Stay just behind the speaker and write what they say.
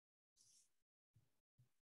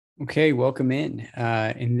Okay, welcome in.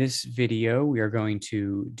 In this video, we are going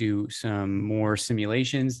to do some more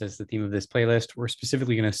simulations. That's the theme of this playlist. We're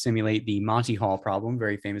specifically going to simulate the Monty Hall problem,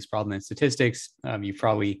 very famous problem in statistics. You've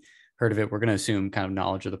probably heard of it. We're going to assume kind of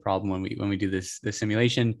knowledge of the problem when we do this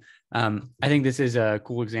simulation. I think this is a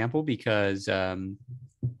cool example because there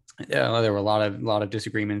were a lot of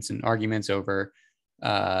disagreements and arguments over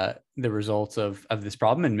the results of this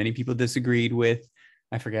problem, and many people disagreed with.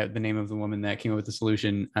 I forget the name of the woman that came up with the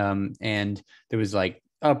solution. And there was like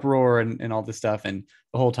uproar and all this stuff. And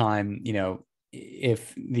the whole time,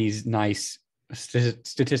 if these nice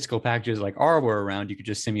statistical packages like R were around, you could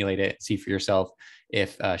just simulate it, see for yourself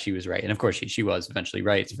if she was right. And of course, she was eventually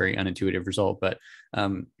right. It's a very unintuitive result, but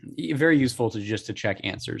very useful to check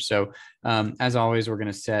answers. So as always, we're going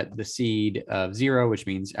to set the seed of 0, which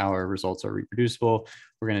means our results are reproducible.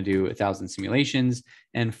 We're going to do 1,000 simulations.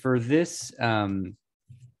 And for this,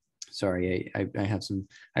 sorry, I have some,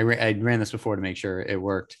 I ran this before to make sure it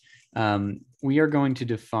worked. We are going to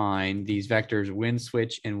define these vectors win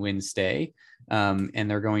switch and win stay. And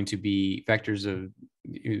they're going to be vectors of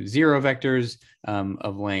 0 vectors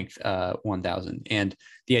of length 1,000. And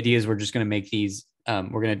the idea is we're just going to make these,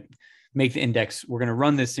 we're going to make the index, we're going to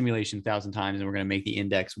run this simulation 1,000 times, and we're going to make the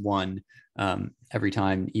index 1 every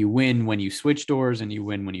time. You win when you switch doors, and you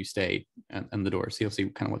win when you stay on the doors. So you'll see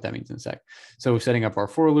kind of what that means in a sec. So setting up our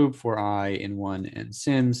for loop for I in 1 and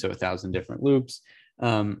sim, so 1,000 different loops.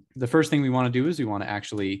 The first thing we want to do is we want to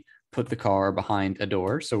actually put the car behind a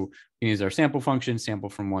door. So we use our sample function, sample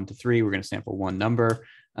from 1 to 3. We're going to sample one number.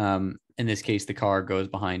 In this case, the car goes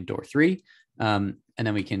behind door 3. And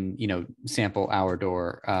then we can, sample our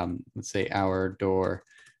door. Let's say our door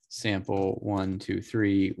sample 1, 2,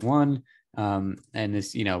 3, 1. And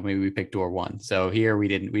this, maybe we picked door 1. So here we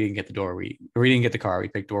didn't get the door. We didn't get the car. We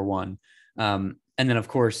picked door 1. And then of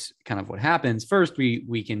course, kind of what happens first,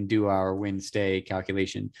 we can do our win stay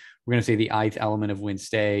calculation. We're going to say the ith element of win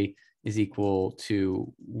stay is equal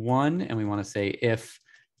to 1. And we want to say if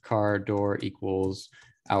car door equals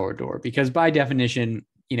our door, because by definition,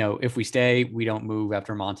 if we stay, we don't move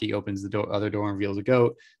after Monty opens the other door and reveals a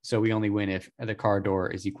goat. So we only win if the car door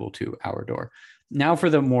is equal to our door. Now for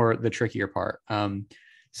the trickier part.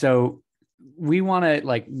 So we want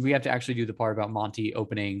to we have to actually do the part about Monty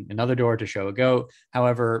opening another door to show a goat.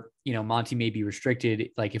 However, Monty may be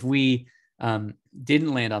restricted. Like if we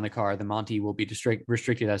didn't land on the car, then Monty will be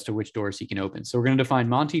restricted as to which doors he can open. So we're going to define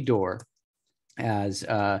Monty door as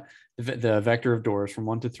the vector of doors from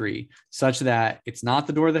 1 to 3, such that it's not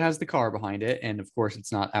the door that has the car behind it. And of course,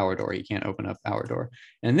 it's not our door. You can't open up our door.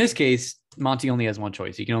 And in this case, Monty only has one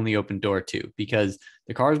choice. He can only open door 2 because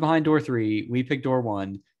the car is behind door 3. We pick door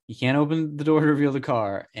 1. He can't open the door to reveal the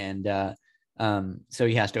car. And so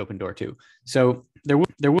he has to open door 2. So there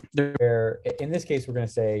in this case, we're going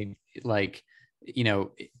to say so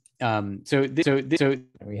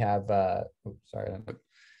we have, sorry,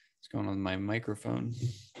 what's going on with my microphone,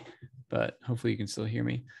 but hopefully you can still hear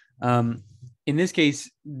me. In this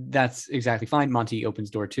case, that's exactly fine. Monty opens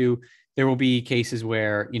door 2. There will be cases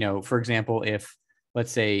where, for example, if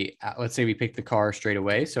let's say we pick the car straight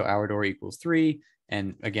away, so our door equals 3,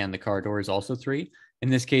 and again the car door is also 3. In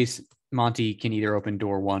this case, Monty can either open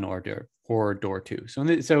door 1 or door 2.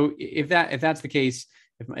 So if that's the case,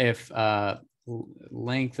 if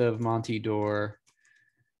length of Monty door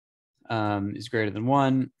is greater than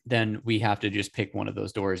 1, then we have to just pick one of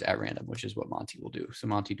those doors at random, which is what Monty will do. So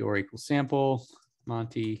Monty door equals sample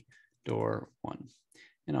Monty door 1.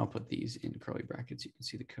 And I'll put these in curly brackets. You can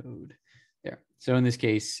see the code there. So in this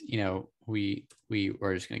case, we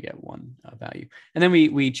are just going to get 1 value. And then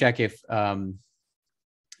we check if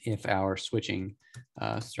our switching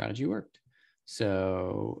strategy worked.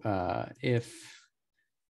 So if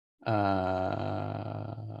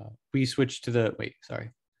we switch to the, wait,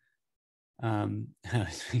 sorry.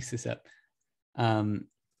 Let's mix this up.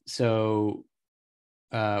 So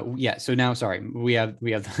now, sorry, we have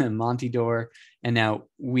the Monty door, and now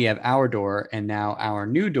we have our door, and now our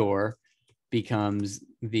new door becomes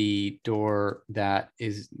the door that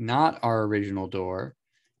is not our original door,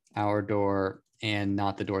 our door, and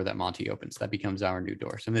not the door that Monty opens. That becomes our new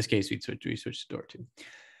door. So in this case, we switch to door 2.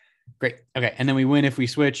 Great. Okay. And then we win if we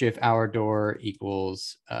switch, if our door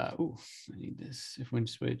equals, I need this.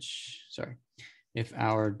 If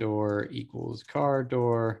our door equals car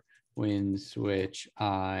door, win switch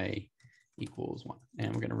I equals 1.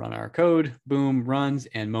 And we're going to run our code. Boom, runs,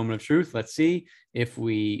 and moment of truth. Let's see if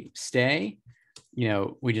we stay,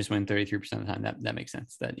 we just win 33% of the time. That makes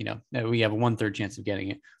sense. That, we have a 1/3 chance of getting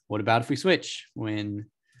it. What about if we switch? Win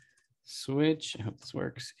switch. I hope this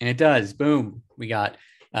works. And it does. Boom. We got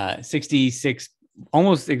 66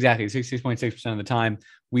 almost exactly 66.6% of the time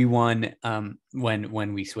we won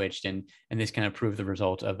when we switched, and this kind of proved the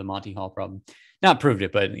result of the Monty Hall problem. Not proved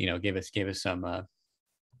it, but gave us some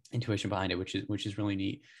intuition behind it, which is really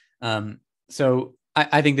neat. So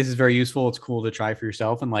I think this is very useful. It's cool to try for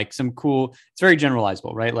yourself, and like some cool. It's very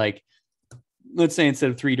generalizable, right? Like, let's say instead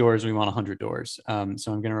of 3 doors, we want 100 doors. So I'm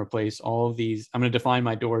going to replace all of these. I'm going to define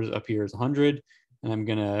my doors up here as 100, and I'm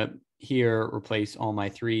going to here replace all my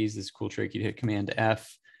 3s. This is a cool trick. You hit Command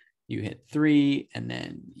F, you hit 3, and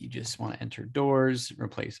then you just want to enter doors,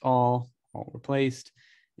 replace all replaced.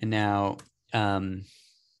 And now, oh,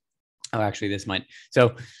 actually, this might.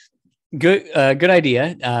 So good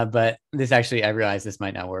idea, but this actually, I realize this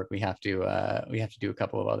might not work. We have to do a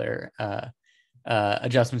couple of other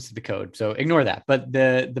adjustments to the code, so ignore that. But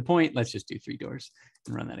the point, let's just do 3 doors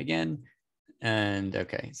and run that again. And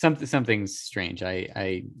okay, something's strange.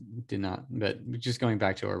 I did not, but just going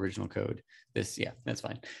back to our original code, yeah, that's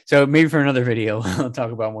fine. So maybe for another video, I'll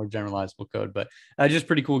talk about more generalizable code, but just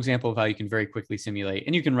pretty cool example of how you can very quickly simulate,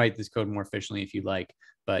 and you can write this code more efficiently if you like,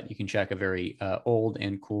 but you can check a very old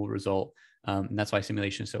and cool result. And that's why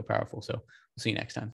simulation is so powerful. So we'll see you next time.